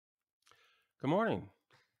Good morning.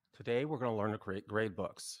 Today we're going to learn to create grade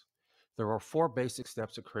books. There are 4 basic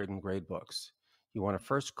steps to creating grade books. You want to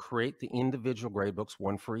first create the individual grade books,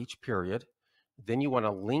 one for each period. Then you want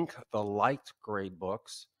to link the liked grade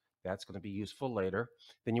books. That's going to be useful later.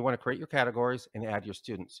 Then you want to create your categories and add your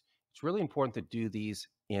students. It's really important to do these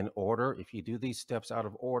in order. If you do these steps out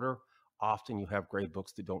of order, often you have grade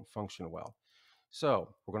books that don't function well. So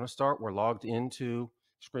we're going to start. We're logged into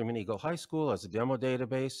Screaming Eagle High School as a demo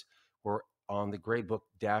database. We're on the gradebook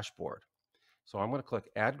dashboard. So I'm going to click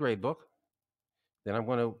Add Gradebook. Then I'm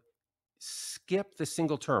going to skip the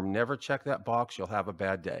single term. Never check that box. You'll have a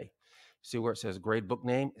bad day. See where it says gradebook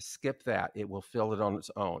name? Skip that. It will fill it on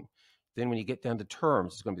its own. Then when you get down to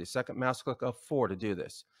terms, it's going to be the second mouse click of 4 to do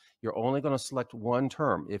this. You're only going to select one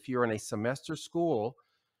term. If you're in a semester school,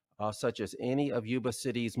 such as any of Yuba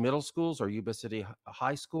City's middle schools or Yuba City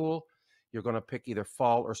High School, you're going to pick either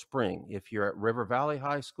fall or spring. If you're at River Valley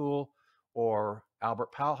High School or Albert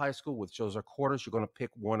Powell High School, which those are quarters, you're going to pick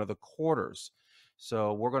one of the quarters.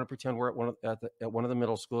 So we're going to pretend we're at one of the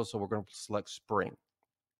middle schools, so we're going to select spring.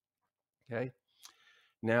 Okay.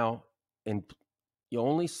 Now, you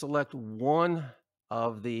only select one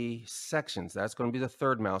of the sections. That's going to be the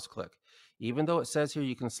third mouse click. Even though it says here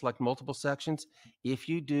you can select multiple sections, if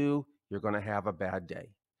you do, you're going to have a bad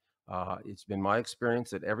day. It's been my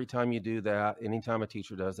experience that every time you do that, anytime a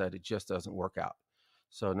teacher does that, it just doesn't work out.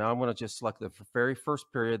 So now I'm going to just select the very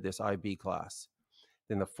first period, this IB class.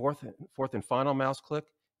 Then the fourth and final mouse click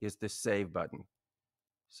is the save button.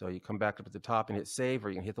 So you come back up at the top and hit save, or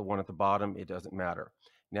you can hit the one at the bottom. It doesn't matter.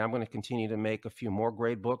 Now I'm going to continue to make a few more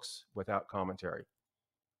grade books without commentary.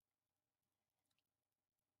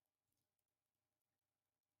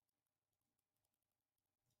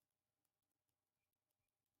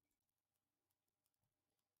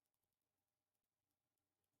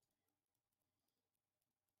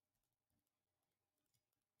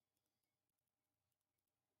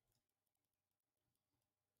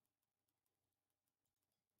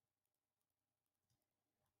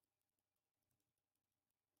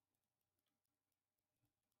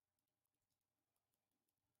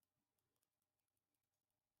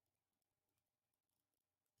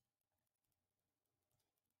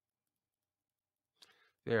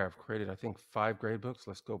 There, I've created, I think, 5 grade books.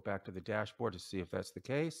 Let's go back to the dashboard to see if that's the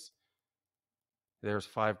case. There's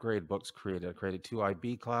 5 grade books created. I created 2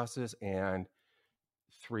 IB classes and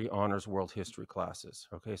 3 honors world history classes.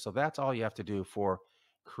 Okay, so that's all you have to do for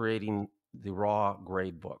creating the raw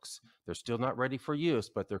grade books. They're still not ready for use,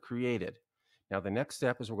 but they're created. Now the next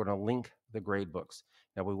step is we're going to link the grade books.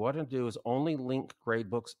 Now what we want to do is only link grade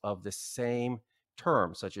books of the same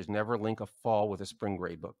term, such as never link a fall with a spring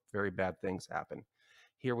grade book. Very bad things happen.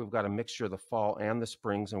 Here we've got a mixture of the fall and the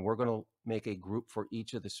springs, and we're going to make a group for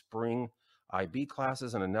each of the spring IB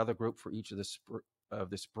classes and another group for each of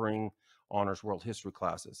the spring honors world history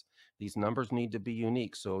classes. These numbers need to be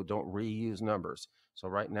unique, so don't reuse numbers. So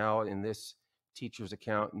right now in this teacher's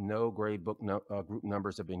account, no grade book group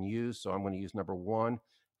numbers have been used, so I'm going to use number 1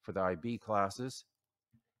 for the IB classes,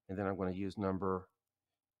 and then I'm going to use number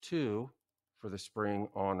 2 for the spring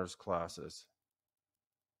honors classes.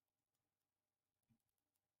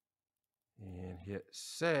 And hit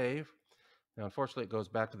save. Now, unfortunately, it goes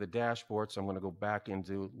back to the dashboard, so I'm going to go back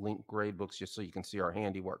into link grade books just so you can see our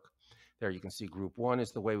handiwork. There, you can see group 1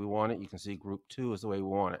 is the way we want it. You can see group 2 is the way we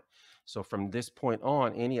want it. So from this point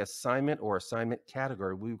on, any assignment or assignment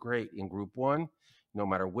category we create in group 1, no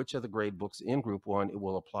matter which of the grade books in group 1, it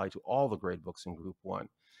will apply to all the grade books in group 1.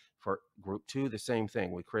 For group 2, the same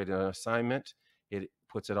thing. We create an assignment. It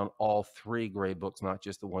puts it on all 3 grade books, not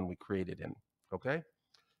just the one we created in. Okay?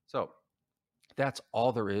 So that's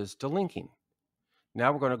all there is to linking.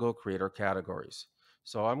 Now we're going to go create our categories.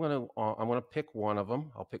 So I'm going to pick one of them.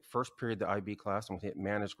 I'll pick first period, the IB class. I'm going to hit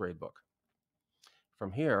Manage Gradebook.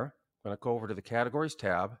 From here, I'm going to go over to the Categories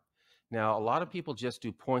tab. Now, a lot of people just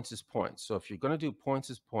do points as points. So if you're going to do points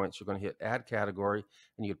as points, you're going to hit Add Category,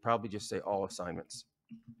 and you'd probably just say All Assignments.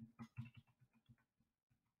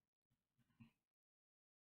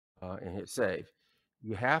 And hit Save.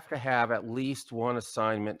 You have to have at least one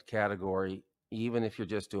assignment category, even if you're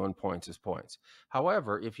just doing points as points.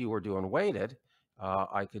 However, if you were doing weighted,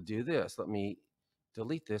 I could do this. Let me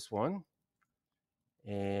delete this one.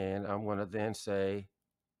 And I'm going to then say,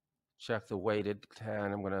 check the weighted,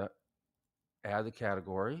 and I'm going to add the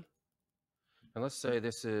category. And let's say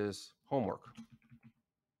this is homework.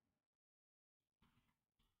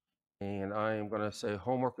 And I am going to say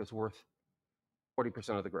homework is worth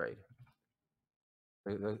 40% of the grade.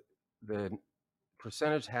 The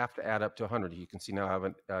percentage have to add up to 100. You can see now I have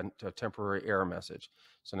a temporary error message.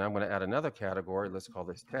 So now I'm going to add another category. Let's call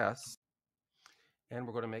this tests. And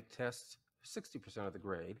we're going to make tests 60% of the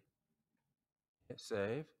grade. Hit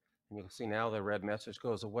save, and you'll see now the red message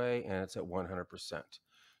goes away and it's at 100%.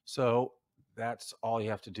 So that's all you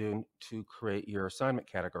have to do to create your assignment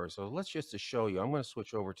category. So let's just to show you, I'm going to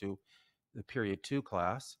switch over to the period 2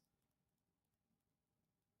 class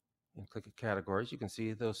and click at categories. You can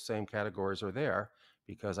see those same categories are there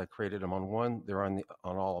because I created them on one, they're on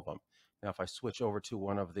all of them. Now if I switch over to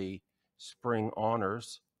one of the spring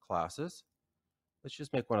honors classes, let's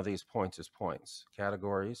just make one of these points as points.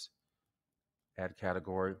 Categories, add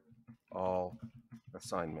category, all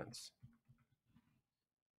assignments.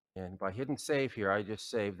 And by hitting save here, I just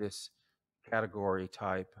save this category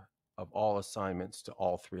type of all assignments to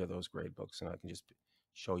all 3 of those grade books. And I can just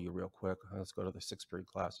show you real quick. Let's go to the 6th period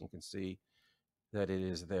class and you can see that it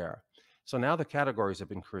is there. So now the categories have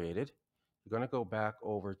been created. You're going to go back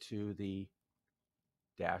over to the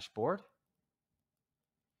dashboard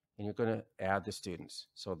and you're going to add the students.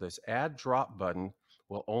 So this add drop button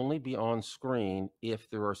will only be on screen if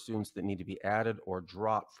there are students that need to be added or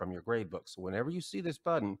dropped from your gradebook. So whenever you see this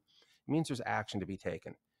button, it means there's action to be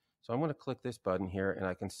taken. So I'm going to click this button here and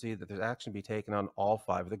I can see that there's action to be taken on all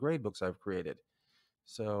 5 of the gradebooks I've created.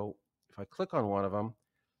 So if I click on one of them,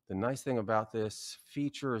 the nice thing about this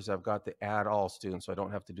feature is I've got the add all students, so I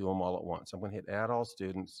don't have to do them all at once. I'm going to hit add all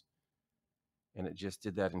students and it just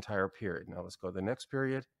did that entire period. Now let's go to the next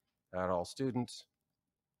period, add all students.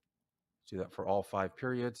 Do that for all 5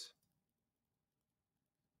 periods.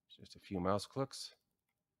 Just a few mouse clicks.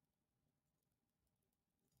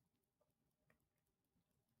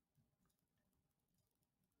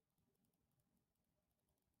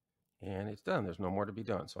 And it's done. There's no more to be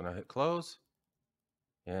done. So now hit close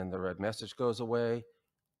and the red message goes away.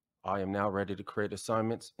 I am now ready to create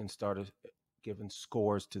assignments and start giving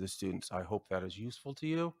scores to the students. I hope that is useful to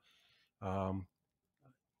you.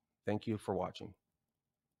 Thank you for watching.